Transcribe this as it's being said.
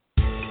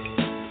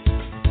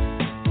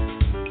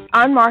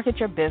Unmarket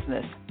Your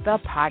Business, the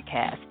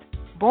podcast,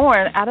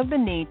 born out of the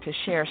need to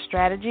share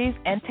strategies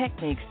and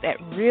techniques that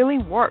really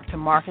work to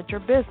market your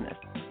business.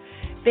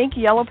 Think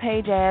Yellow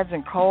Page ads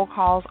and cold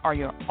calls are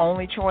your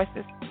only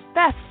choices?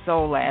 That's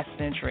so last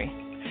century.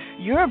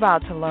 You're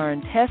about to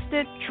learn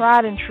tested,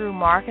 tried and true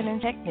marketing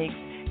techniques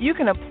you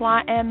can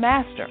apply and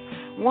master,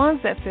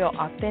 ones that feel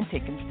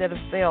authentic instead of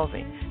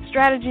salesy,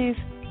 strategies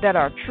that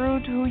are true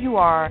to who you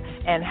are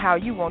and how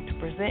you want to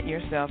present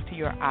yourself to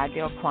your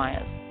ideal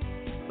clients.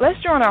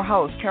 Let's join our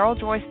host, Carol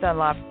Joyce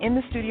Dunlop, in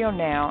the studio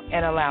now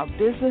and allow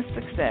business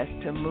success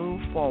to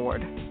move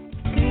forward.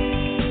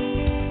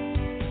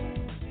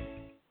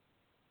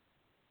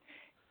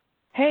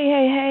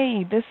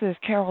 Hey, this is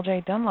Carol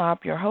J.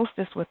 Dunlop, your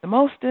hostess with the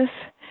mostest.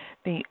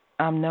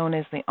 I'm known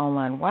as the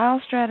online WOW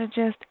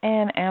strategist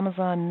and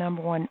Amazon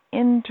 #1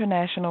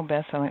 international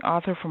best-selling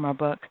author for my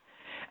book,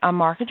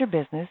 Unmarket Your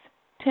Business,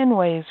 10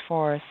 Ways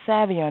for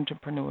Savvy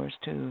Entrepreneurs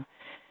to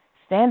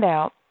Stand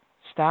Out,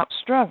 Stop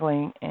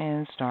Struggling,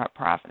 and Start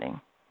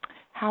Profiting.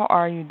 How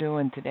are you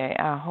doing today?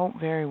 I hope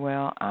very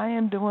well. I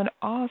am doing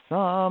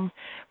awesome.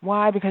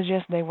 Why? Because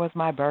yesterday was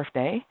my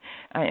birthday.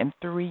 I am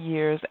 3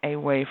 years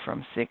away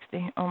from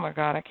 60. Oh, my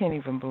God, I can't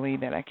even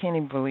believe that. I can't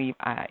even believe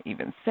I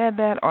even said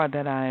that or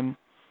that I'm,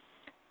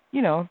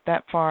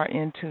 that far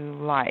into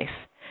life.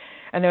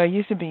 I know I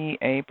used to be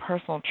a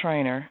personal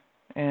trainer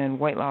and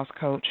weight loss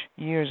coach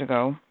years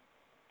ago.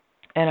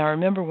 And I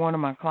remember one of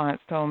my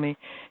clients told me,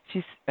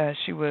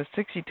 she was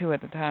 62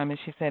 at the time, and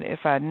she said,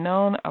 if I'd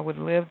known I would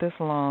live this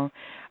long,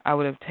 I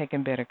would have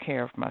taken better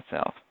care of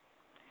myself.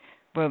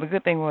 Well, the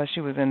good thing was she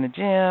was in the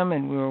gym,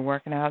 and we were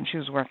working out, and she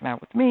was working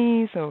out with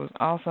me, so it was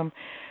awesome.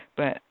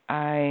 But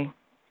I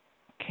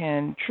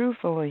can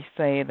truthfully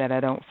say that I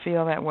don't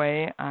feel that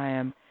way. I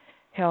am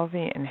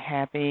healthy and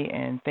happy,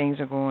 and things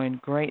are going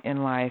great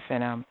in life,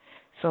 and I'm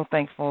so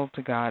thankful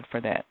to God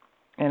for that.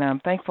 And I'm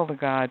thankful to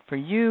God for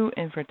you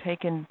and for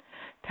taking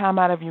time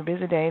out of your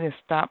busy day to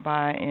stop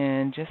by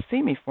and just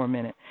see me for a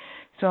minute.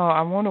 So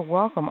I want to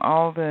welcome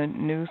all the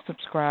new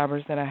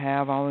subscribers that I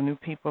have, all the new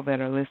people that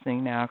are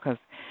listening now, because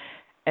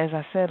as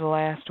I said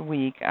last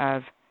week,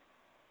 I'm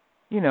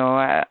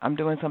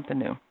doing something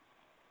new.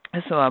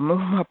 And so I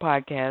moved my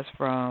podcast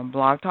from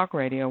Blog Talk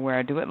Radio, where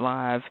I do it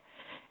live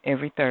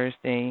every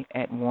Thursday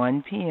at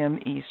 1 p.m.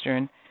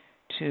 Eastern,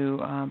 to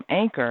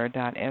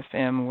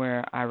Anchor.fm,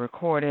 where I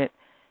record it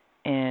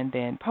and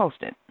then post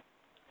it.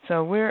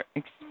 So we're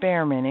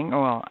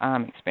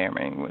I'm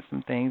experimenting with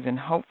some things, and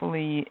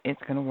hopefully it's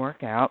going to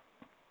work out,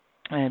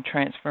 and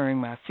transferring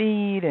my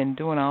feed and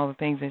doing all the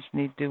things that you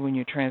need to do when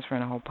you're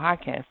transferring a whole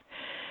podcast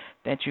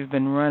that you've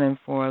been running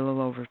for a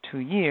little over 2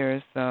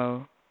 years.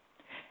 So,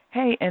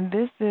 hey, and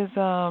this is,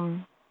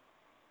 my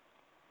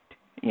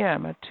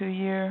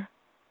 2-year.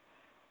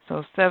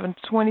 So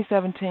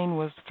 2017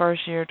 was the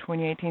first year,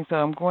 2018, so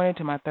I'm going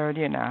into my third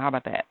year now. How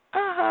about that?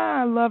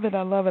 I love it.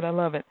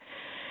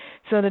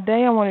 So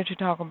today I wanted to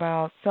talk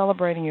about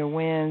celebrating your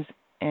wins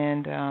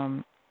and,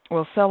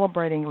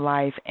 celebrating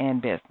life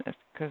and business.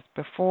 Because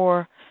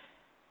before,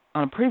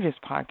 on a previous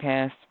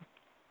podcast,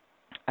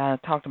 I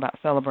talked about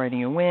celebrating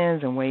your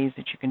wins and ways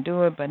that you can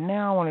do it. But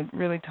now I want to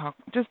really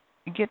just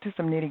get to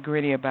some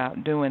nitty-gritty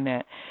about doing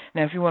that.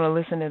 Now, if you want to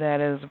listen to that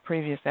as a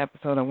previous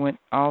episode, I went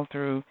all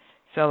through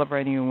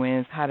celebrating your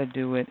wins, how to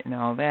do it, and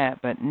all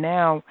that. But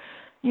now,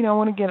 I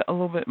want to get a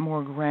little bit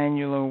more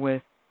granular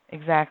with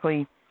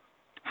exactly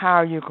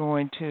how you're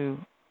going to,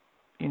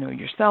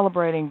 you're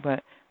celebrating,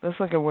 but let's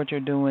look at what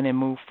you're doing and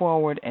move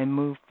forward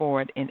in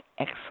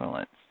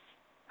excellence.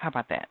 How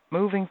about that?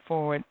 Moving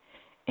forward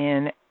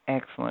in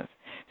excellence.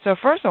 So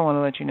first I want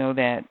to let you know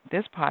that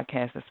this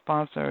podcast is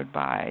sponsored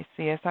by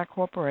CSI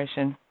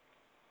Corporation,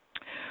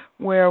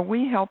 where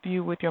we help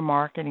you with your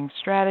marketing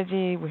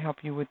strategy. We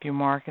help you with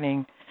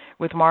marketing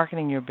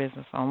your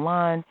business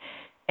online,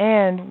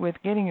 and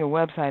with getting your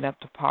website up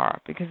to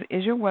par. Because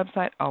is your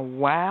website a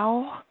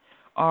wow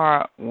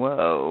or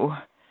whoa?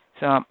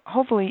 So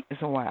hopefully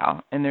it's a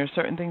wow. And there are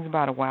certain things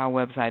about a wow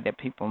website that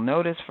people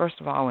notice.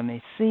 First of all, when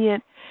they see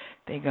it,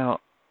 they go,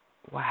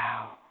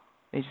 wow.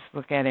 They just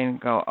look at it and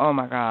go, oh,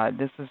 my God,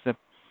 this is the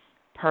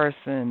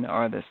person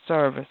or the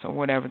service or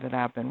whatever that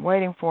I've been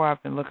waiting for.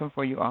 I've been looking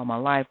for you all my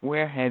life.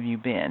 Where have you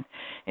been?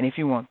 And if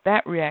you want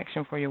that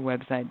reaction for your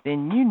website,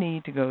 then you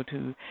need to go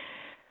to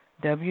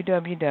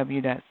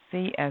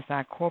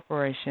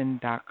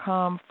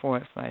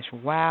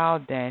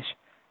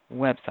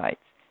www.csicorporation.com/wow-websites.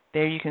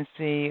 There you can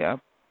see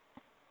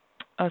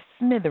a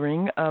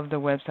smattering of the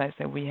websites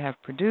that we have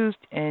produced,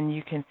 and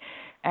you can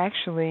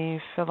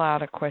actually fill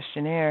out a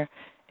questionnaire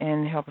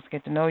and help us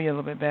get to know you a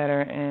little bit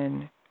better,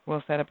 and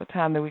we'll set up a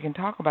time that we can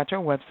talk about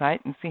your website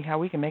and see how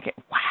we can make it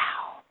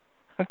wow.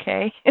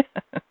 Okay?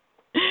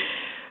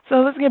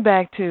 So let's get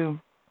back to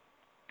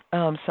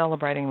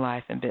celebrating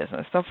life and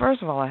business. So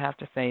first of all, I have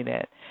to say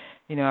that,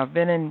 I've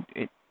been in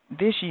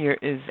this year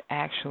is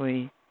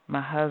actually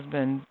my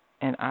husband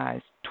and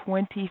I's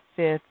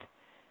 25th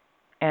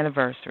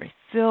anniversary,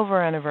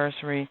 silver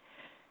anniversary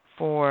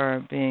for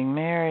being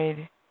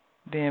married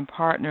being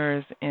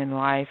partners in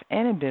life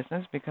and in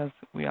business, because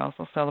we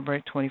also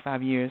celebrate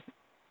 25 years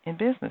in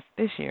business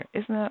this year.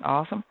 Isn't that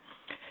awesome?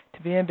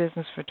 To be in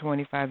business for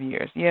 25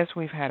 years. Yes,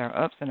 we've had our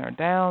ups and our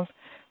downs.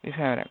 We've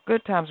had our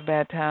good times,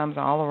 bad times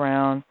all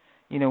around.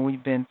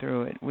 We've been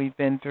through it. We've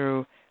been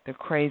through the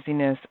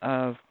craziness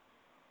of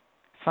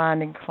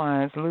finding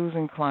clients,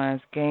 losing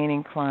clients,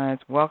 gaining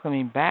clients,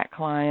 welcoming back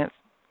clients.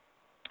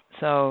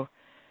 So,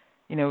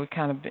 we've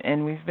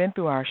been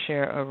through our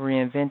share of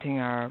reinventing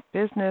our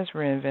business,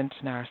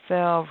 reinventing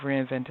ourselves,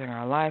 reinventing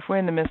our life. We're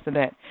in the midst of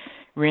that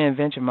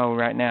reinvention mode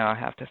right now, I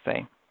have to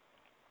say.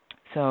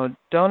 So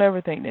don't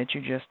ever think that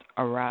you just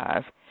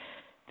arrive.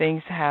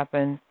 Things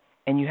happen,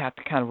 and you have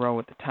to kind of roll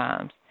with the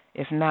times.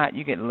 If not,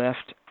 you get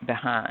left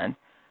behind.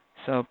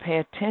 So pay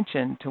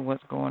attention to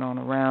what's going on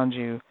around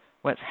you,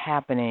 what's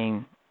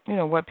happening,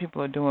 what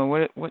people are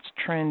doing, what's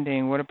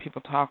trending, what are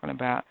people talking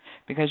about,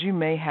 because you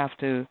may have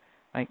to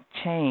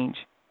change,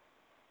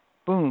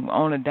 boom,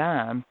 on a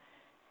dime,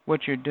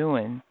 what you're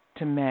doing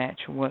to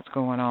match what's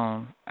going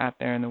on out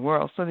there in the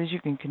world so that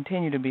you can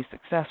continue to be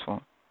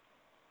successful.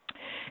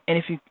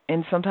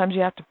 And sometimes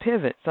you have to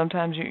pivot.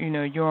 Sometimes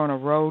you're on a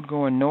road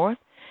going north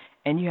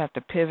and you have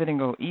to pivot and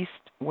go east,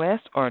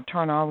 west, or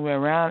turn all the way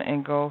around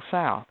and go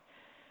south.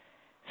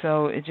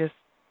 So it just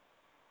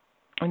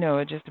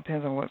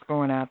depends on what's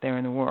going out there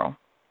in the world.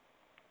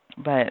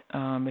 But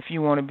if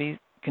you want to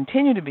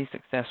continue to be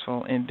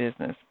successful in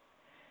business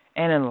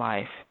and in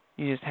life,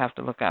 you just have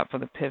to look out for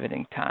the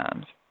pivoting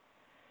times.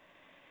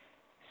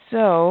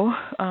 So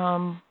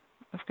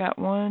I've got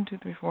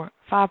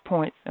 5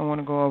 points I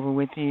want to go over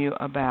with you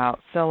about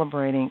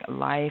celebrating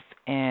life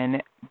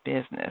and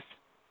business.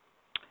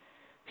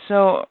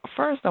 So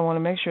first, I want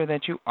to make sure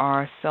that you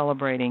are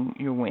celebrating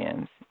your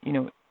wins.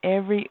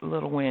 Every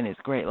little win is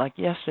great. Like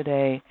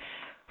yesterday,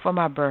 for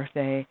my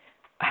birthday,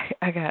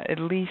 I got at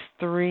least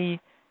 3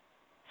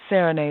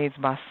 serenades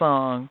by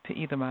song to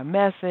either my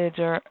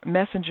messenger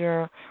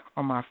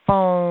or my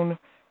phone,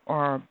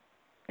 or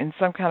in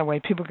some kind of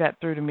way people got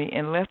through to me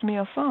and left me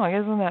a song.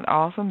 Isn't that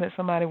awesome that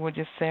somebody would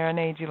just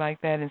serenade you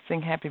like that and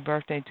sing happy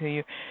birthday to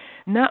you?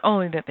 Not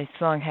only that they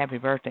sung happy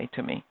birthday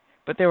to me,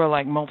 but there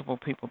were multiple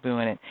people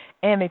doing it,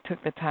 and they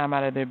took the time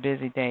out of their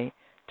busy day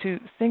to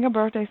sing a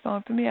birthday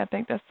song to me. I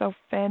think that's so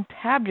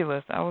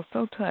fantabulous. I was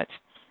so touched.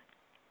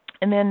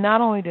 And then not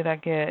only did I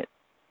get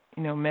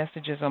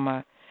messages on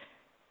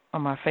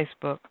my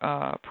Facebook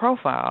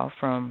profile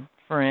from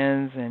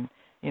friends and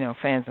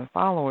fans and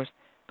followers,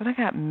 but I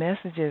got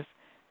messages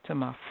to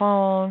my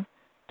phone,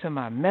 to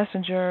my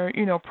messenger,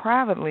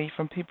 privately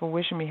from people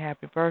wishing me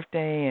happy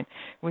birthday and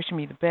wishing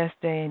me the best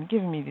day and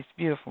giving me these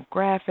beautiful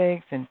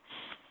graphics, and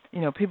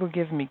people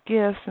giving me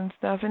gifts and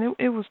stuff, and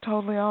it was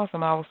totally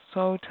awesome. I was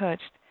so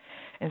touched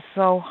and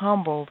so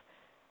humbled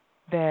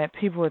that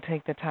people would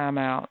take the time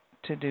out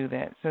to do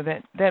that. So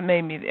that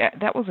made me,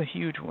 that was a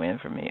huge win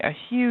for me, a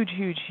huge,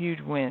 huge, huge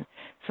win.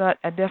 So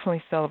I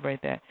definitely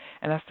celebrate that,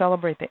 and I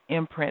celebrate the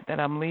imprint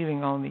that I'm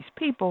leaving on these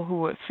people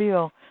who would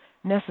feel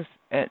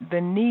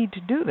the need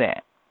to do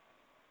that.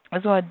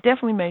 And so I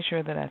definitely made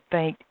sure that I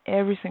thanked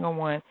every single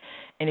one.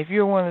 And if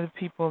you're one of the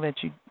people that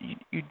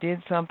you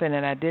did something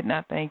and I did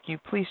not thank you,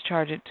 please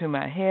charge it to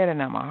my head and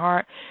not my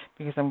heart,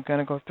 because I'm going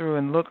to go through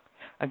and look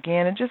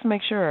again and just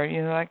make sure,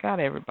 I got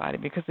everybody.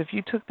 Because if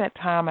you took that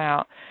time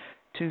out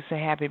to say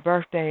happy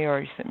birthday,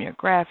 or you sent me a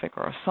graphic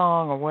or a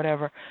song or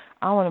whatever,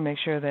 I want to make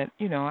sure that,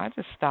 I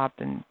just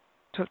stopped and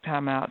took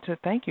time out to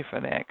thank you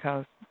for that,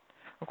 because,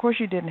 of course,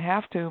 you didn't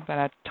have to, but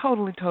I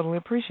totally, totally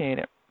appreciate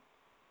it.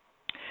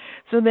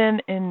 So then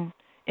in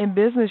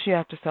business, you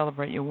have to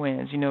celebrate your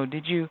wins.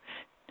 Did you,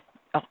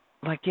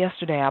 like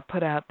yesterday, I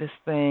put out this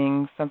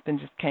thing, something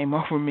just came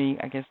over me,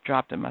 I guess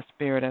dropped in my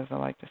spirit, as I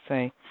like to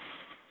say,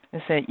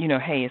 and said,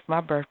 hey, it's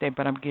my birthday,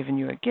 but I'm giving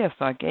you a gift.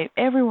 So I gave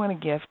everyone a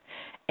gift,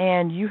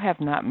 and you have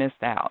not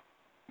missed out.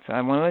 So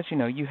I want to let you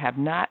know, you have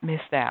not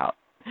missed out.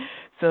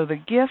 So the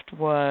gift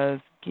was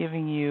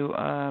giving you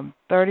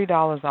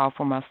 $30 off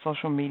for my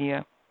social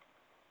media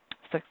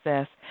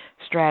success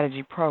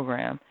strategy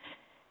program.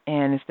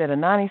 And instead of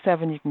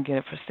 $97, you can get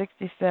it for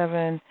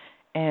 $67,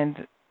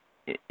 and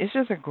it's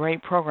just a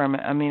great program.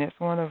 I mean, it's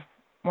one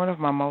of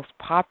my most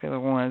popular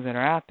ones that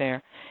are out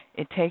there.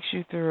 It takes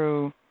you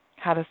through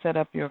how to set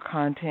up your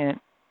content,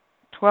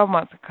 12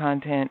 months of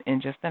content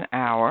in just an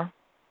hour,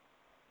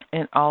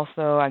 and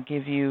also I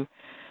give you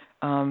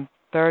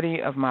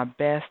 30 of my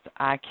best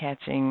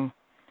eye-catching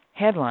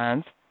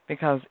headlines,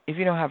 because if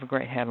you don't have a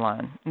great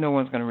headline, no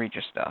one's going to read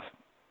your stuff.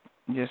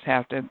 You just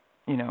have to,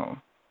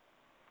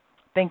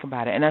 think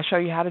about it. And I show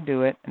you how to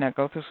do it, and I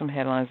go through some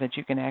headlines that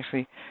you can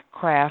actually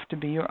craft to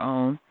be your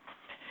own.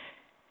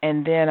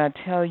 And then I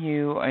tell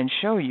you and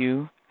show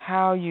you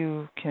how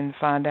you can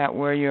find out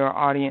where your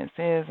audience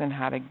is and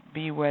how to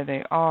be where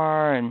they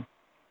are. And,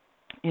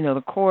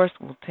 the course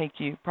will take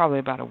you probably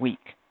about a week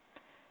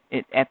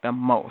at the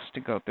most to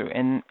go through.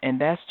 And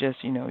that's just,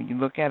 you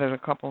look at it a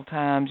couple of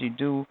times, you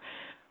do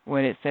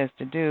what it says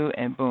to do,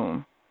 and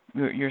boom,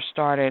 you're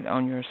started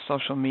on your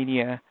social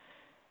media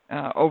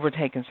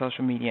overtaking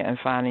social media and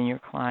finding your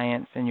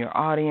clients and your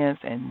audience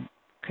and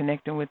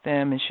connecting with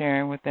them and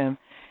sharing with them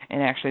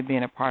and actually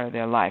being a part of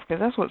their life, because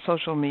that's what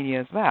social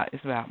media is about.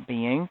 It's about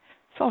being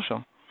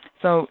social.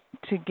 So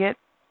to get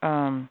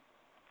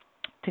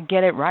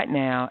it right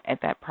now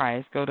at that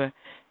price, go to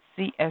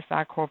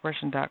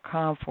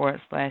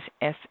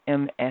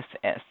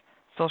CSIcorporation.com/SMSS,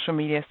 Social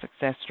Media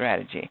Success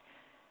Strategy.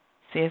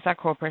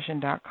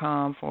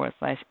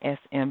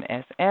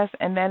 CSIcorporation.com/SMSS,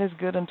 and that is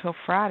good until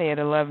Friday at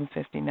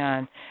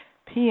 11:59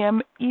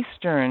 p.m.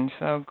 Eastern.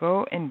 So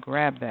go and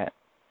grab that.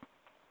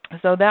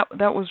 So that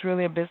was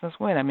really a business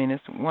win. I mean,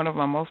 it's one of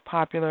my most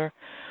popular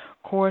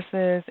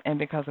courses, and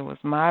because it was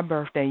my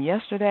birthday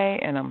yesterday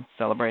and I'm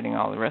celebrating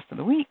all the rest of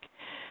the week,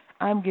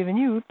 I'm giving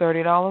you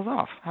 $30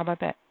 off. How about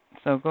that?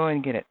 So go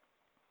and get it.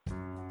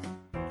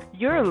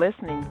 You're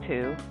listening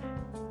to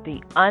the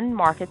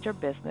Unmarket Your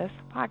Business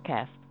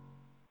podcast.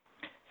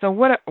 So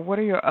what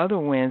are your other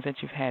wins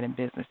that you've had in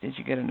business? Did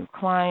you get a new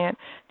client?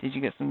 Did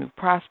you get some new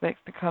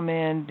prospects to come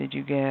in? Did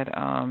you get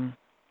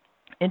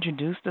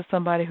introduced to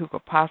somebody who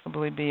could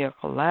possibly be a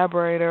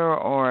collaborator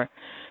or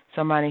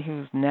somebody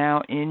who's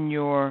now in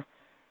your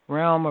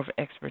realm of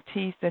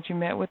expertise that you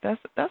met with?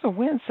 That's a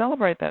win.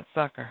 Celebrate that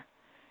sucker.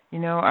 You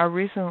know, I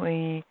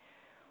recently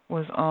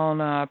was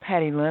on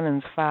Patty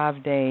Lennon's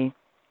 5-day,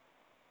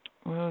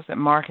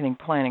 marketing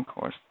planning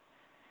course,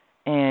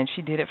 and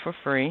she did it for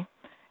free.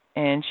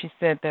 And she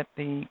said that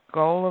the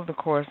goal of the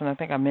course, and I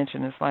think I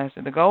mentioned this last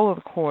year, the goal of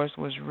the course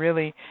was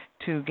really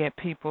to get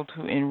people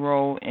to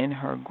enroll in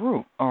her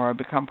group or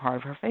become part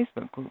of her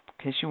Facebook group,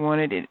 because she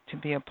wanted it to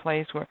be a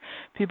place where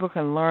people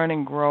can learn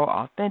and grow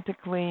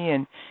authentically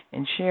and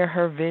share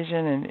her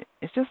vision. And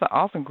it's just an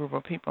awesome group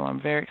of people. I'm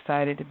very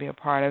excited to be a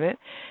part of it,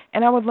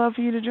 and I would love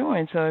for you to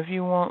join. So if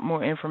you want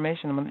more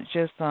information, I'm going to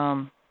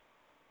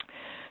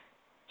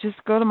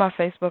just go to my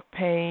Facebook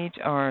page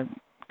or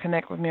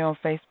connect with me on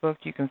Facebook.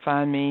 You can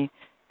find me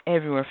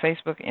everywhere: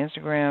 Facebook,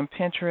 Instagram,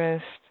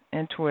 Pinterest,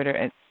 and Twitter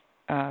at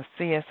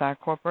CSI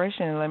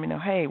Corporation, and let me know,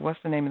 hey,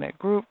 what's the name of that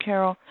group,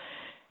 Carol?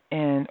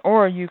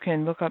 Or you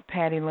can look up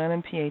Patty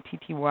Lennon,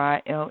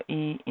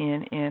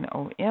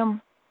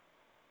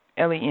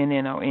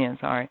 PattyLennon,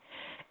 sorry,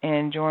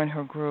 and join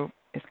her group.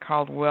 It's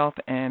called Wealth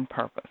and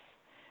Purpose.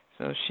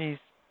 So she's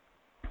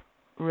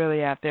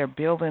really out there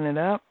building it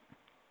up,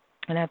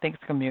 and I think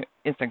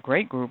it's a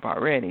great group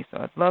already. So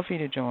I'd love for you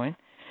to join.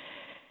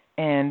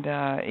 And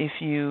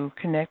if you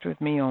connect with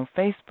me on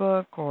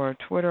Facebook or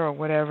Twitter or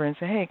whatever and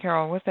say, hey,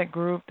 Carol, what's that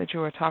group that you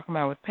were talking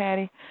about with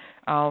Patty?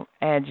 I'll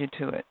add you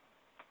to it.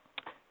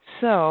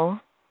 So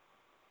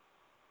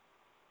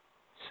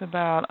it's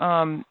about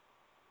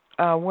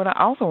what I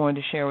also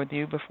wanted to share with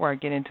you before I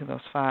get into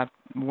those 5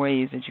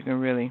 ways that you can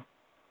really,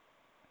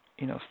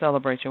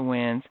 celebrate your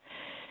wins,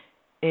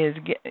 is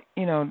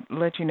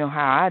let you know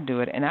how I do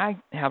it. And I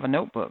have a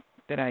notebook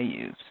that I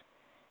use.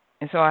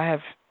 And so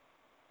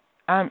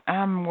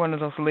I'm one of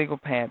those legal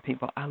pad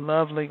people. I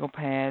love legal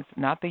pads,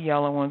 not the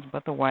yellow ones,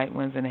 but the white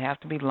ones, and they have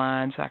to be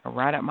lined so I can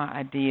write out my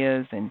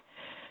ideas and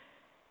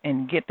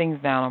get things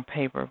down on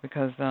paper.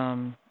 Because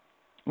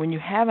when you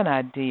have an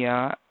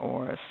idea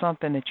or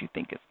something that you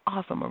think is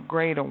awesome or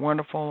great or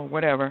wonderful or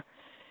whatever,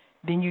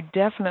 then you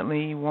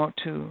definitely want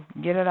to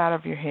get it out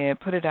of your head,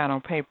 put it down on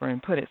paper,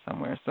 and put it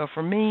somewhere. So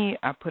for me,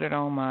 I put it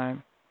on my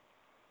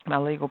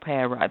legal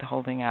pad, write the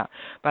whole thing out.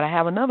 But I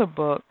have another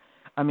book.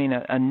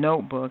 A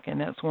notebook, and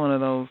that's one of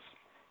those,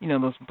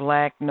 those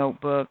black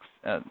notebooks,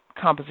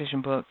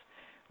 composition books,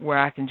 where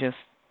I can just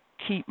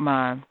keep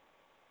my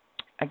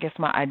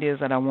ideas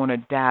that I want to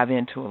dive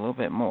into a little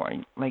bit more.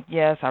 Like,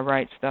 yes, I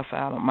write stuff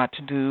out on my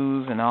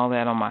to-dos and all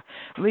that on my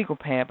legal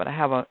pad, but I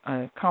have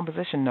a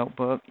composition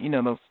notebook,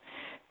 those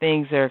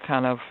things that are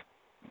kind of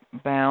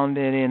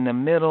bounded in the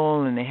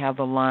middle, and they have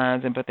the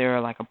lines, but they're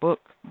like a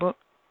book.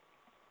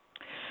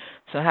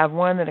 So I have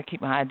one that I keep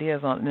my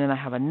ideas on, and then I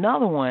have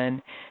another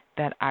one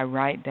that I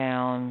write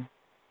down,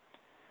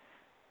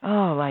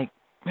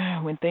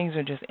 when things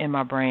are just in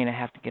my brain, I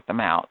have to get them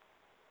out,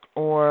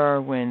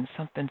 or when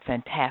something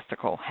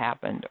fantastical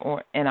happened,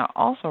 and I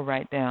also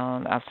write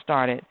down, I've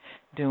started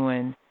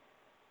doing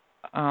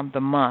the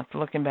month,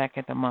 looking back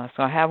at the month.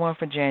 So I have one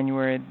for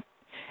January,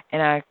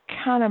 and I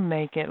kind of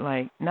make it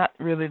like not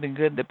really the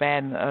good, the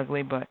bad, and the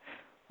ugly, but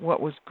what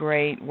was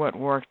great, what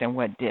worked, and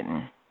what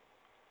didn't.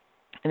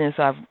 And then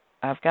so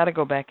I've got to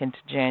go back into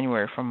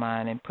January for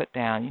mine and put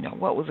down,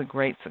 what was a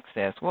great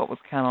success, what was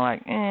kind of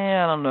like,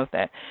 I don't know if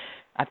that,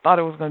 I thought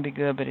it was going to be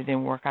good, but it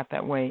didn't work out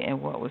that way, and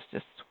what was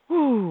just,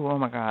 oh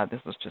my God,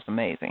 this was just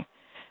amazing.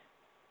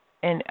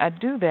 And I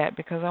do that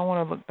because I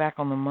want to look back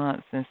on the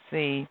months and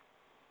see,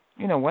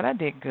 what I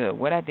did good,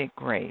 what I did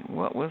great,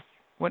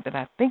 what did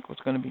I think was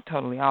going to be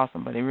totally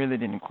awesome, but it really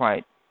didn't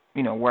quite,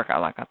 work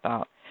out like I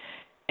thought.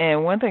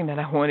 And one thing that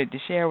I wanted to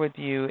share with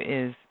you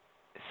is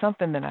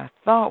something that I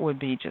thought would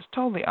be just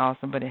totally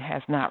awesome, but it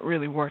has not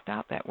really worked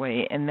out that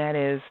way, and that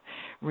is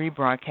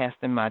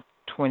rebroadcasting my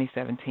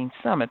 2017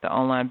 summit, the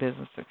Online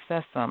Business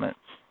Success Summit.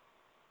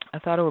 I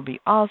thought it would be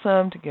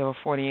awesome to give a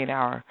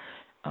 48-hour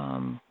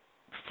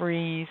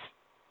free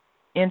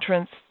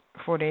entrance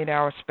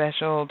 48-hour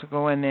special to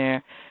go in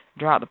there,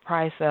 drop the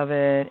price of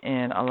it,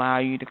 and allow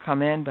you to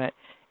come in, but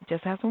it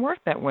just hasn't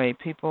worked that way.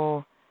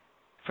 People,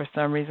 for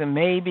some reason,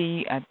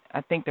 maybe, I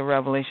think the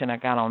revelation I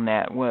got on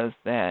that was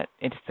that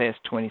it says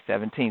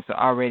 2017, so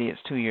already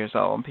it's 2 years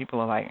old, and people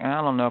are like,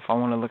 I don't know if I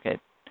want to look at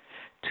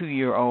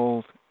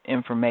 2-year-old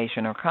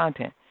information or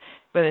content.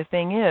 But the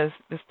thing is,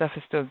 this stuff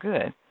is still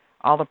good.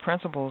 All the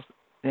principles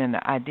and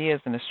the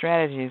ideas and the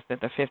strategies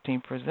that the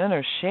 15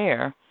 presenters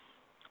share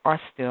are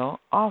still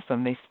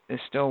awesome. They're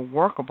still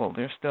workable.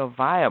 They're still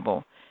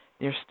viable.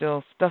 They're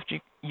still stuff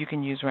you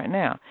can use right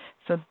now.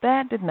 So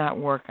that did not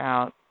work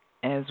out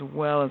as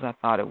well as I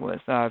thought it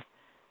would. So I've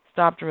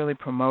stopped really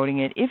promoting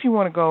it. If you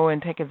want to go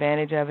and take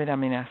advantage of it, I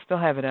mean, I still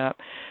have it up,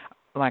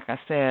 like I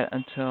said,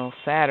 until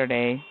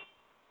Saturday.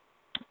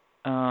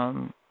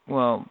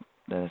 Well,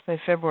 let's say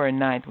February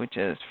 9th, which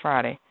is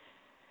Friday.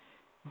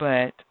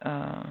 But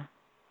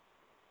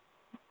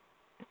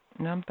no,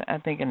 I'm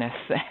thinking that's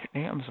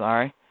Saturday. I'm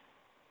sorry.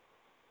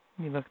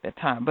 Let me look at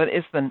the time. But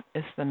it's the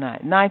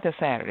 9th of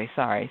Saturday.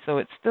 Sorry. So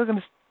it's still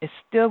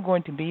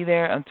going to be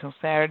there until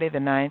Saturday the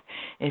 9th.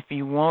 If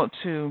you want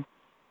to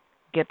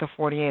get the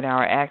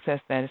 48-hour access,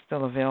 that is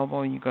still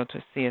available. You go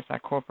to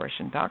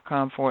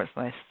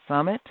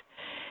csicorporation.com/summit.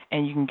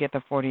 And you can get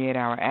the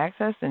 48-hour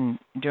access, and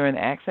during the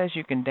access,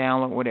 you can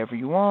download whatever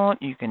you want.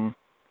 You can,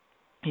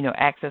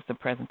 access the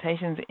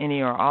presentations,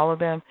 any or all of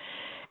them.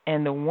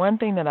 And the one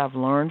thing that I've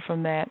learned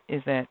from that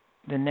is that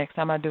the next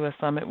time I do a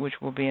summit,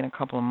 which will be in a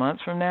couple of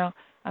months from now,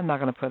 I'm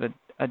not going to put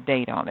a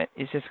date on it.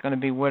 It's just going to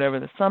be whatever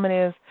the summit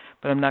is,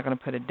 but I'm not going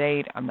to put a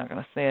date. I'm not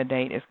going to say a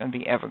date. It's going to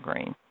be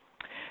evergreen.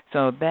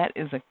 So that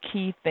is a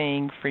key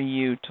thing for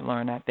you to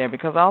learn out there,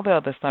 because all the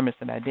other summits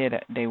that I did,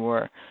 they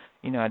were,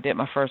 I did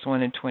my first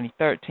one in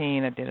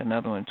 2013, I did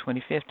another one in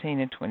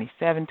 2015 and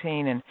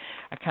 2017, and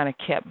I kind of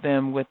kept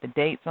them with the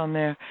dates on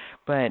there.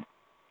 But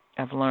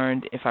I've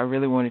learned if I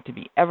really want it to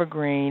be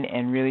evergreen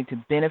and really to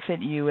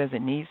benefit you as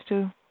it needs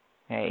to,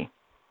 hey,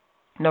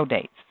 no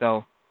dates.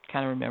 So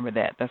kind of remember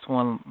that. That's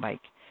one,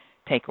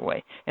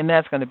 takeaway. And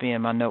that's going to be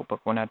in my notebook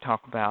when I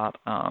talk about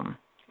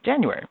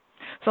January.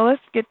 So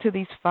let's get to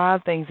these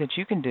 5 things that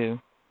you can do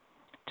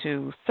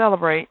to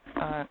celebrate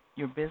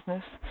your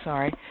business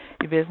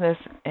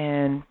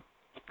and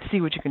see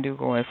what you can do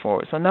going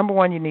forward. So number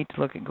 1, you need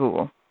to look at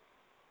Google.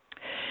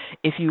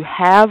 If you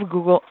have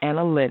Google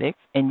Analytics,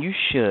 and you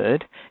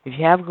should, if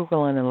you have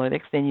Google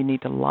Analytics, then you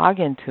need to log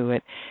into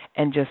it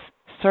and just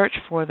search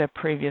for the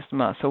previous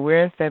month. So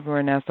we're in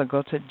February now, so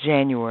go to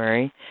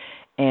January,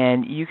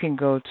 and you can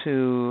go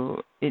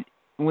to it.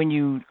 When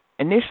you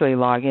initially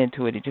log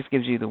into it, it just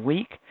gives you the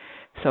week.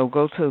 So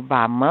go to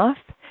by month,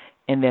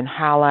 and then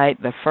highlight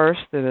the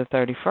 1st to the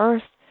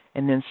 31st,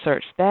 and then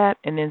search that,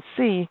 and then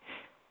see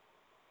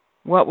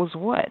what was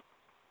what.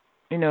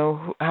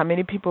 How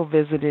many people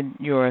visited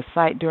your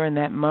site during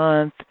that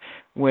month?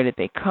 Where did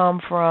they come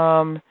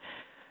from?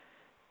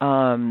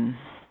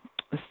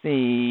 Let's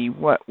see,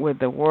 what were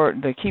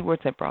the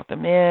keywords that brought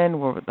them in?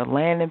 What were the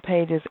landing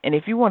pages? And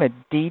if you want a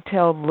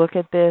detailed look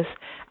at this,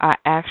 I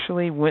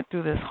actually went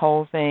through this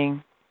whole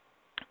thing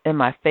in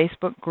my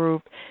Facebook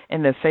group,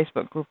 and the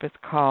Facebook group is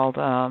called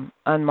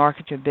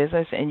Unmarket Your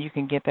Business, and you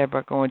can get there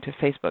by going to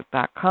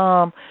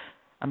facebook.com.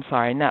 I'm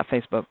sorry, not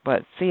Facebook,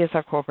 but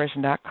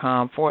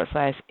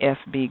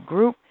csicorporation.com/FB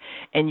group,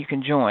 and you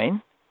can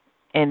join,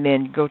 and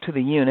then go to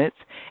the units,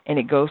 and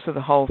it goes through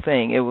the whole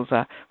thing. It was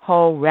a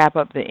whole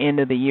wrap-up the end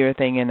of the year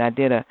thing, and I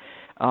did a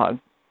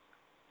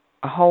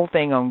whole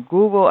thing on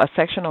Google, a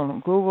section on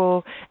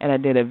Google, and I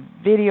did a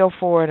video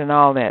for it and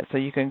all that, so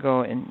you can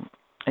go and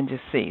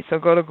just see. So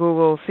go to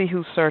Google, see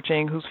who's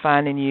searching, who's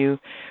finding you,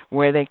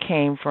 where they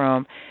came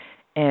from.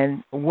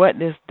 And what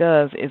this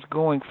does is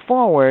going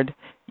forward,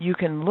 you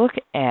can look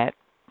at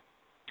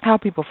how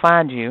people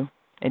find you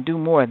and do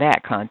more of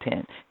that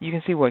content. You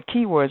can see what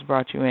keywords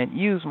brought you in,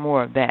 use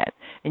more of that.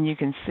 And you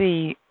can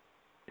see,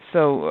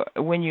 so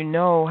when you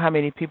know how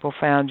many people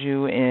found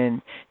you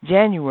in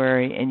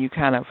January and you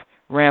kind of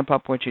ramp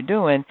up what you're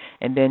doing,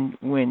 and then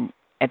when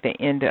at the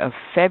end of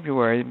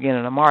February, the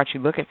beginning of March,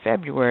 you look at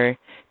February,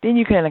 then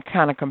you can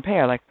kind of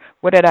compare, like,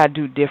 what did I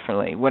do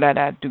differently? What did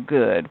I do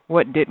good?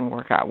 What didn't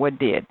work out? What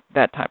did?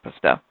 That type of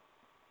stuff.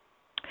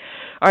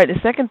 All right, the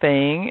second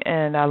thing,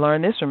 and I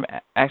learned this from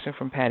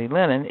Patty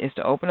Lennon, is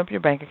to open up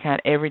your bank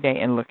account every day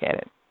and look at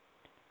it.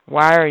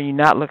 Why are you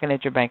not looking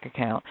at your bank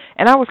account?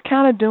 And I was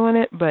kind of doing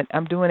it, but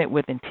I'm doing it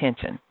with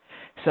intention.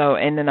 So,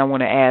 and then I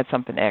want to add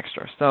something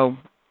extra. So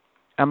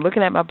I'm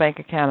looking at my bank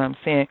account, I'm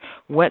seeing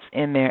what's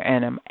in there,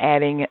 and I'm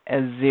adding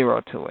a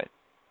 0 to it.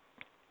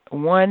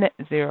 2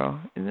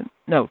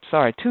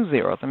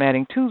 zeros. I'm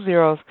adding 2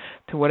 zeros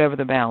to whatever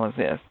the balance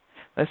is.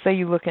 Let's say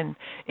you're looking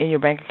in your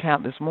bank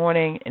account this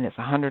morning, and it's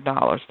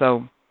 $100.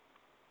 So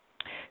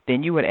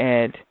then you would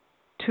add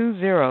 2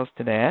 zeros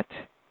to that,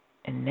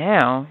 and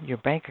now your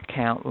bank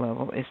account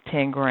level is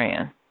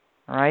 $10,000.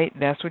 All right?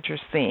 That's what you're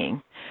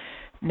seeing.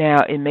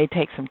 Now, it may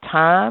take some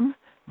time,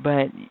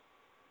 but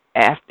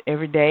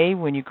every day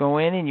when you go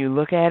in and you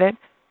look at it,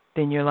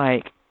 then you're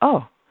like,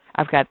 oh,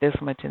 I've got this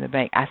much in the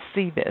bank. I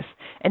see this.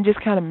 And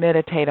just kind of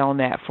meditate on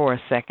that for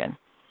a second,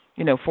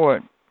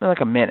 for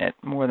like a minute,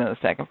 more than a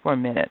second, for a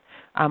minute.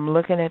 I'm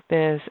looking at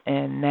this,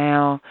 and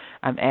now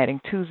I'm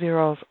adding 2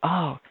 zeros.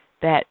 Oh,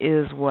 that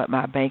is what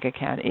my bank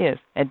account is.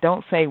 And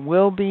don't say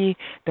will be.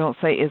 Don't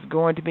say it's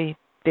going to be.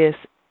 This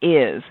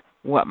is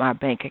what my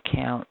bank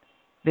account.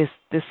 This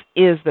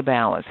is the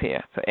balance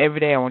here. So every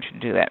day I want you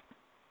to do that.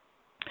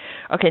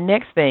 Okay,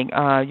 next thing,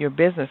 your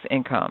business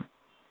income.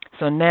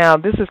 So now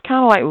this is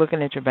kind of like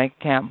looking at your bank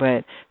account,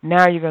 but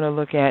now you're going to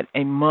look at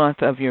a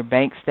month of your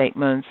bank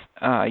statements,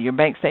 your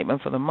bank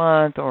statement for the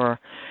month, or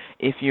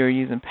if you're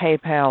using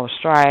PayPal or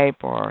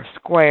Stripe or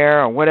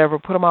Square or whatever,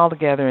 put them all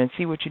together and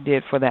see what you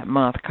did for that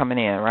month coming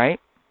in, right?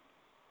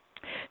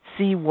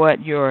 See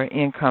what your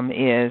income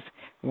is,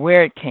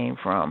 where it came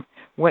from,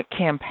 what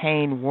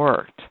campaign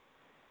worked.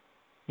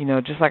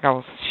 Just like I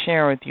was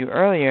sharing with you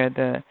earlier,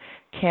 the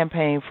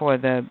campaign for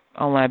the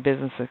Online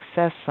Business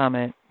Success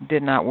Summit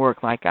did not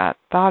work like I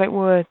thought it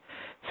would.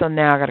 So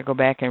now I got to go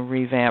back and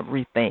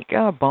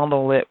rethink,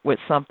 bundle it with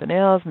something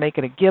else, make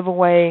it a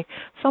giveaway,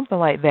 something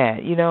like that,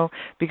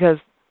 because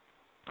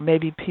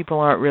maybe people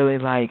aren't really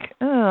like,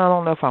 I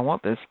don't know if I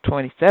want this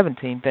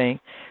 2017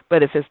 thing,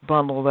 but if it's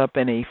bundled up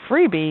in a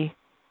freebie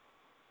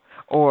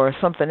or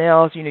something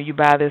else, you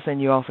buy this and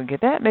you also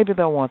get that, maybe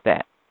they'll want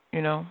that.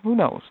 Who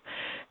knows?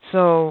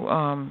 So,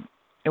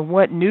 and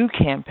what new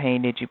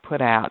campaign did you put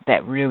out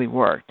that really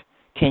worked?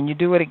 Can you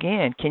do it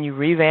again? Can you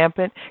revamp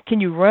it? Can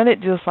you run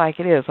it just like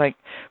it is? Like,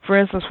 for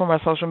instance, for my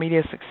social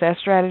media success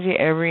strategy,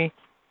 every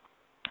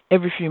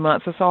few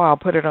months or so, I'll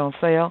put it on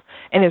sale.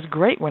 And it's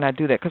great when I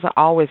do that because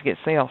I always get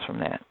sales from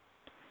that.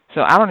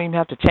 So I don't even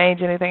have to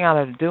change anything. I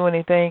don't have to do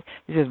anything.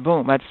 It's just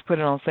boom, I just put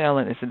it on sale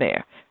and it's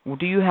there. Well,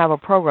 do you have a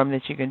program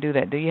that you can do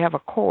that? Do you have a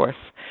course?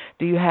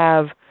 Do you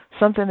have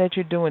something that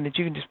you're doing that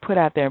you can just put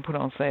out there and put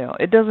on sale?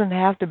 It doesn't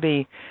have to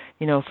be,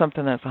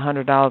 something that's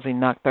 $100 and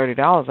knock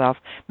 $30 off.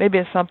 Maybe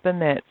it's something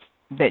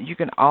that you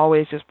can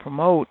always just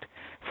promote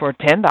for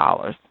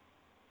 $10.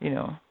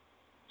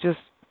 Just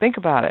think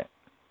about it.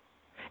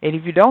 And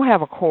if you don't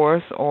have a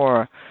course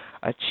or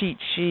a cheat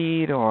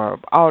sheet or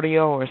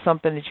audio or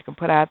something that you can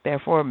put out there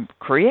for them,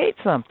 create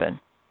something.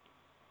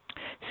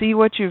 See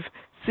what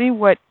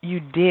you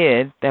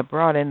did that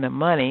brought in the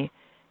money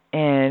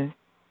and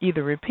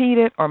either repeat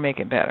it or make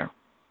it better.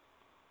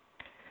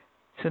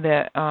 So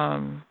that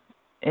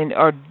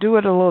or do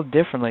it a little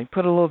differently,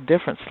 put a little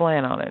different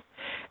slant on it.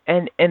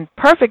 And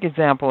perfect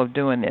example of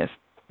doing this,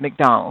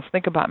 McDonald's.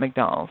 Think about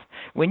McDonald's.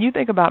 When you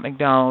think about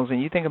McDonald's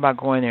and you think about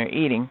going there and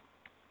eating,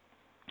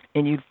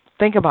 and you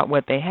think about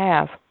what they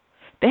have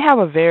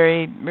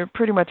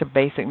pretty much a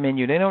basic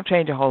menu. They don't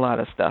change a whole lot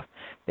of stuff.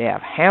 They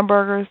have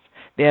hamburgers.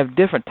 They have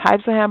different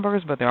types of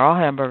hamburgers, but they're all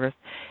hamburgers.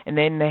 And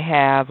then they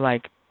have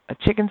like a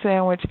chicken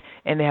sandwich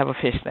and they have a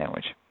fish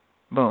sandwich.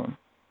 Boom.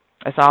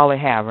 That's all they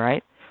have,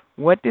 right?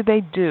 What do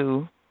they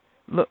do?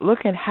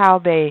 Look at how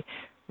they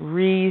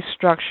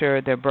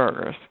restructure their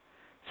burgers.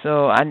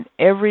 So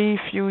every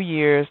few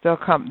years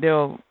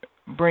they'll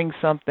bring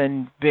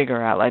something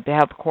bigger out. Like they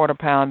have the Quarter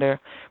Pounder,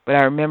 but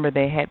I remember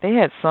they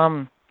had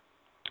some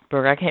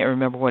burger. I can't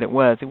remember what it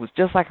was. It was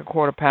just like a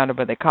Quarter Pounder,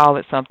 but they called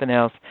it something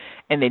else,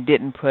 and they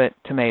didn't put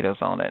tomatoes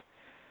on it.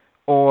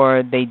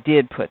 Or they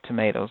did put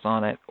tomatoes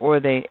on it. Or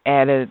they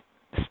added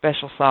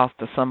special sauce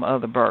to some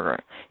other burger.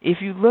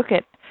 If you look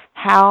at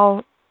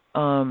how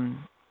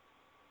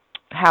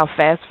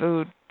fast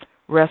food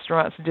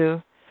restaurants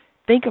do,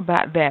 think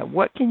about that.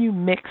 What can you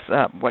mix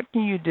up? What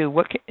can you do?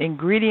 What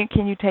ingredient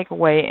can you take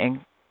away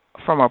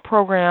from a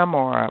program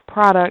or a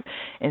product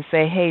and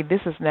say, hey,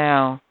 this is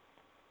now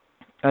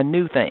a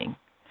new thing?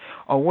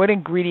 Or what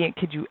ingredient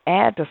could you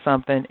add to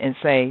something and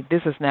say,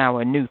 this is now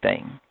a new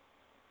thing?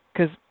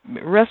 Because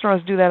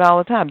restaurants do that all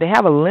the time. They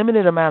have a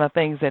limited amount of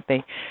things that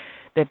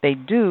they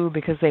do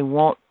because they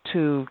want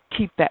to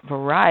keep that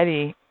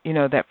variety,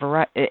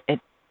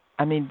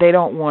 they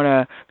don't want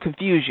to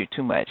confuse you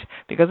too much.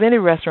 Because any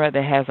restaurant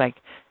that has like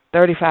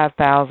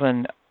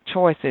 35,000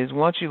 choices,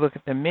 once you look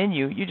at the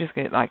menu, you just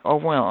get like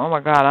overwhelmed. Oh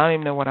my God, I don't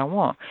even know what I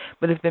want.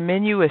 But if the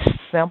menu is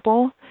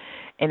simple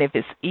and if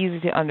it's easy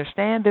to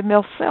understand, then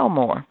they'll sell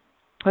more.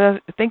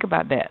 Think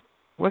about that.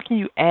 What can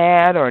you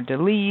add or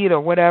delete or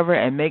whatever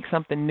and make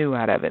something new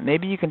out of it?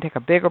 Maybe you can take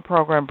a bigger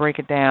program, break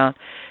it down,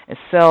 and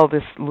sell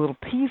this little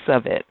piece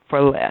of it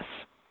for less.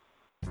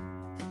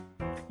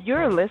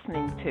 You're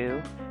listening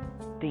to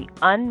the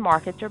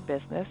Unmarket Your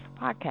Business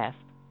podcast.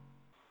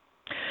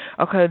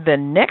 Okay, the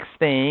next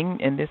thing,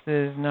 and this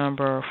is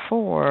number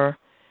 4,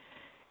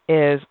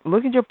 is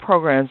look at your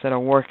programs that are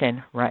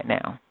working right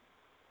now.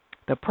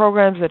 The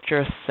programs that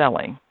you're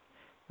selling.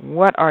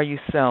 What are you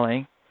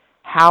selling?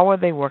 How are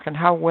they working?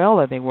 How well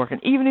are they working?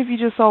 Even if you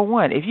just sold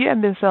one. If you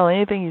haven't been selling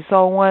anything, you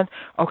sold one,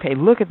 okay,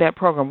 look at that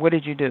program. What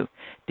did you do?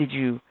 Did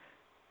you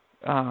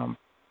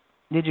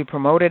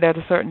promote it at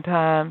a certain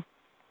time?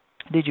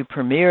 Did you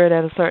premiere it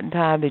at a certain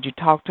time? Did you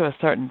talk to a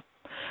certain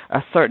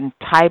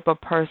type of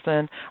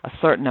person, a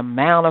certain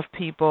amount of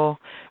people,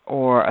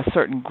 or a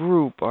certain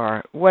group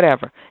or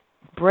whatever?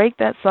 Break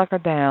that sucker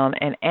down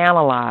and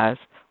analyze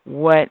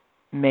what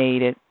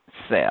made it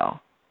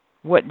sell?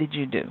 What did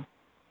you do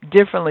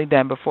differently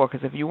than before?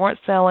 Because if you weren't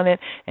selling it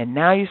and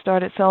now you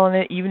started selling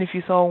it, even if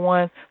you sold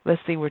one,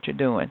 let's see what you're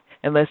doing.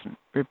 And let's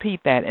repeat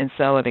that and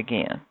sell it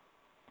again.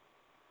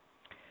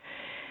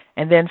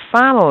 And then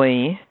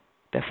finally,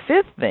 the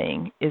fifth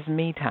thing is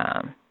me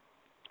time.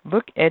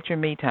 Look at your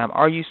me time.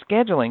 Are you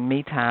scheduling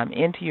me time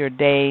into your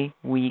day,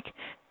 week,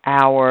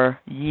 hour,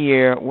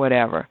 year,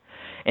 whatever?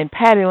 In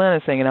Patty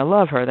Lennon's thing, and I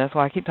love her, that's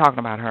why I keep talking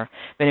about her,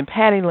 but in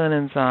Patty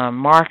Lennon's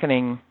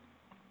marketing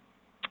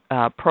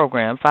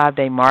program,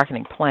 5-day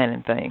marketing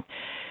planning thing,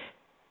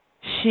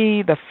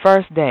 the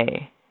first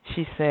day,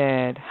 she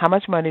said, how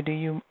much money do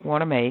you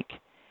want to make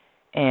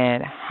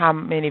and how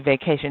many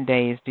vacation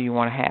days do you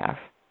want to have?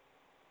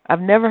 I've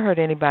never heard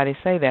anybody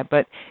say that,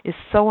 but it's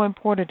so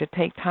important to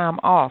take time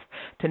off,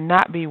 to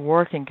not be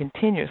working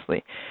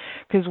continuously.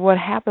 Because what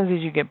happens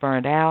is you get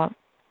burned out,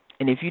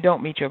 and if you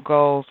don't meet your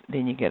goals,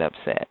 then you get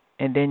upset.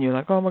 And then you're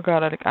like, oh, my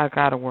God, I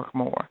got to work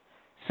more.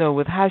 So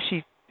with how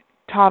she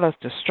taught us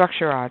to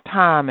structure our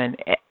time and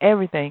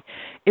everything,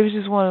 it was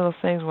just one of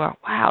those things where,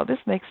 wow, this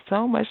makes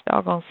so much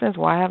doggone sense.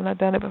 Why haven't I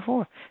done it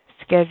before?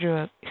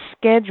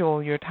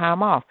 Schedule your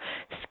time off.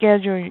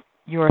 Schedule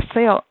your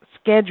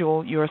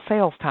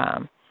sales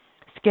time.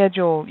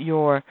 Schedule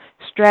your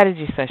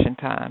strategy session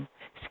time.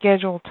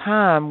 Schedule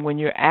time when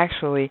you're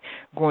actually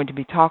going to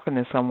be talking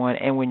to someone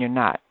and when you're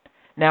not.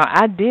 Now,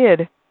 I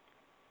did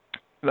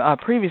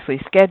previously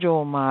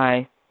schedule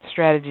my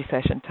strategy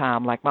session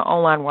time, like my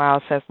online WOW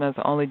assessments.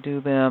 I only do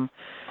them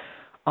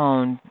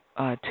on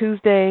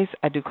Tuesdays.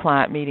 I do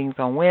client meetings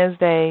on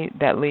Wednesday.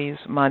 That leaves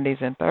Mondays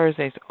and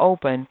Thursdays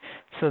open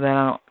so that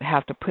I don't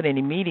have to put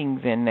any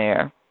meetings in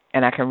there.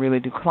 And I can really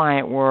do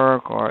client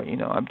work or,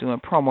 I'm doing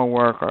promo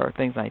work or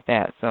things like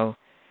that. So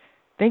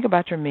think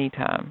about your me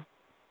time.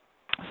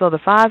 So the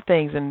 5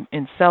 things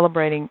in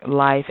celebrating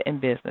life and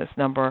business.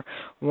 Number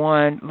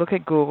 1, look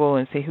at Google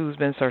and see who's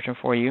been searching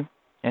for you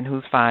and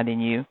who's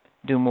finding you.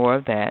 Do more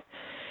of that.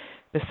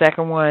 The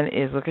second one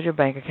is look at your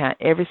bank account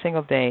every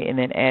single day and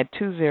then add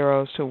 2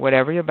 zeros to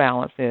whatever your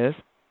balance is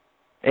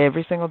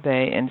every single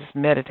day and just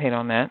meditate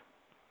on that.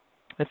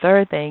 The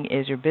third thing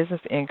is your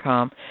business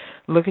income.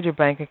 Look at your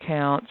bank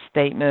account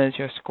statements,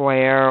 your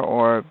Square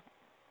or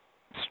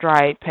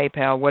Stripe,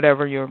 PayPal,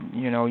 whatever your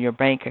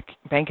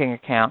banking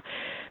account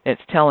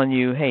that's telling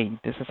you, hey,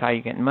 this is how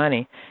you're getting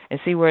money, and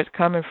see where it's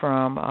coming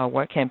from.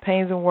 What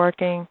campaigns are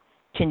working?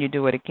 Can you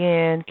do it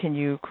again? Can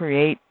you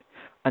create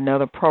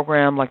another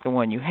program like the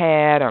one you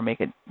had, or make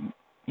it,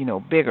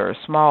 bigger or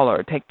smaller,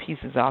 or take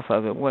pieces off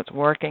of it? What's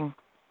working?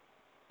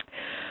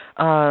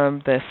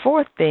 The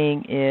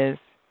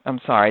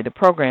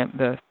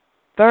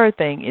third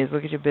thing is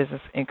look at your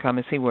business income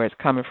and see where it's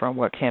coming from,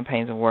 what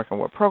campaigns are working,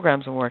 what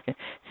programs are working,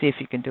 see if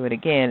you can do it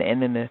again.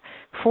 And then the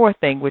fourth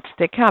thing, which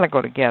they kind of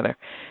go together,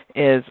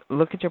 is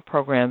look at your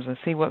programs and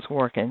see what's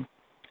working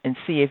and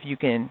see if you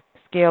can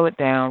scale it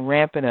down,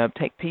 ramp it up,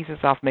 take pieces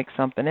off, make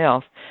something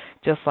else.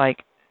 Just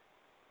like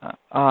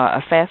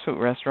a fast food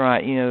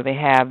restaurant, they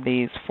have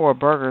these 4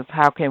 burgers.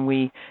 How can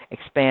we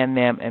expand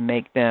them and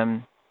make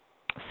them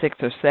 6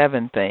 or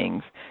 7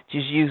 things,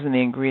 just using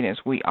the ingredients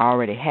we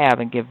already have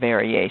and give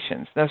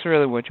variations? That's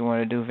really what you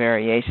want to do,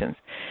 variations.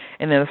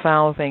 And then the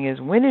final thing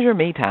is, when is your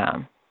me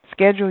time?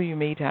 Schedule your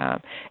me time.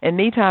 And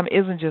me time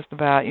isn't just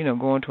about,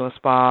 going to a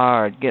spa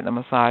or getting a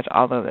massage,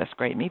 although that's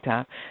great me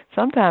time.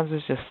 Sometimes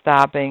it's just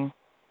stopping,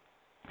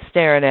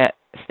 staring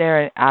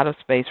out of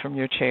space from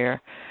your chair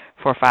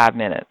for 5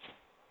 minutes.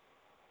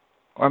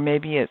 Or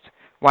maybe it's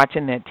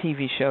watching that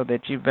TV show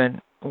that you've been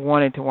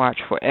wanting to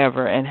watch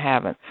forever and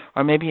haven't.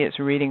 Or maybe it's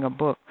reading a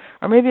book.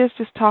 Or maybe it's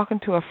just talking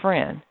to a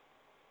friend,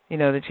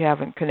 that you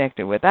haven't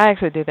connected with. I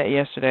actually did that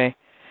yesterday.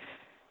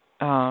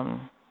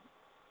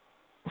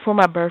 For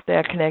my birthday,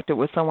 I connected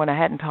with someone I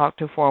hadn't talked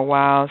to for a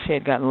while. She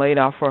had gotten laid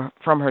off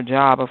from her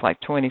job of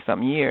like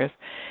 20-something years.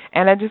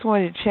 And I just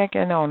wanted to check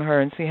in on her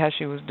and see how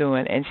she was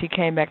doing. And she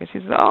came back and she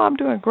said, oh, I'm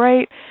doing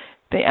great.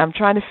 I'm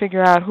trying to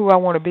figure out who I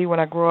want to be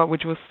when I grow up,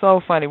 which was so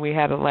funny. We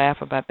had a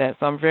laugh about that.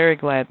 So I'm very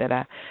glad that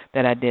I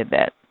did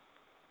that.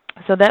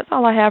 So that's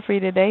all I have for you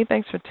today.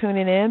 Thanks for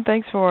tuning in.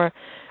 Thanks for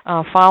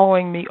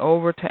following me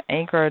over to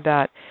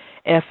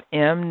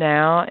Anchor.fm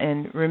now.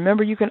 And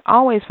remember, you can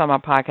always find my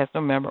podcast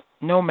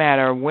no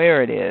matter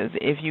where it is.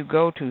 If you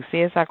go to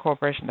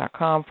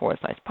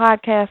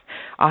csicorporation.com/podcast,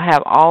 I'll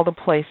have all the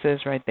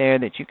places right there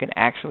that you can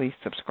actually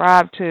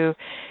subscribe to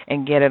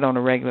and get it on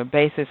a regular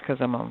basis, because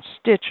I'm on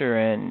Stitcher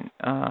and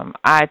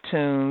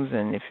iTunes,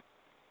 and it's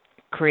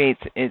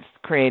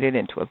created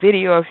into a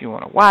video if you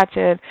want to watch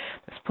it.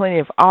 There's plenty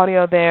of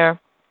audio there.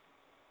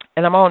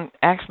 And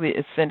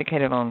it's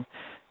syndicated on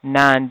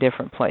 9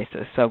 different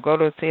places. So go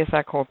to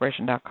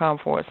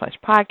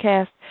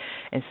csicorporation.com/podcast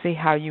and see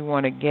how you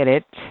want to get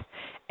it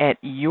at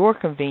your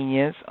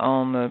convenience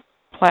on the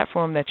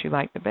platform that you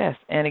like the best.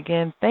 And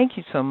again, thank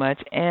you so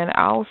much, and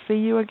I'll see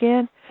you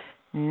again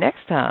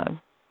next time.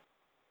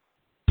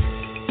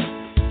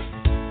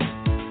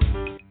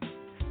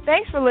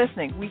 Thanks for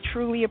listening. We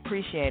truly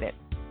appreciate it.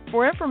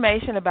 For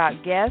information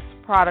about guests,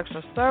 products,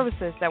 or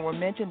services that were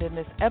mentioned in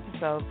this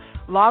episode,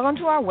 log on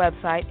to our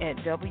website at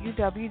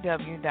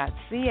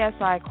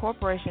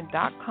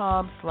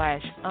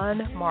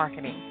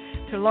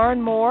www.csicorporation.com/unmarketing. To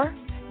learn more,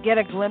 get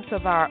a glimpse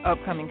of our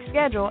upcoming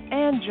schedule,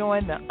 and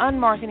join the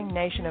unmarketing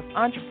nation of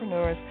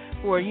entrepreneurs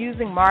who are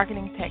using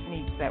marketing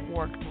techniques that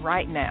work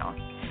right now.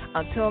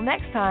 Until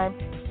next time,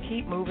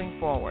 keep moving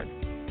forward.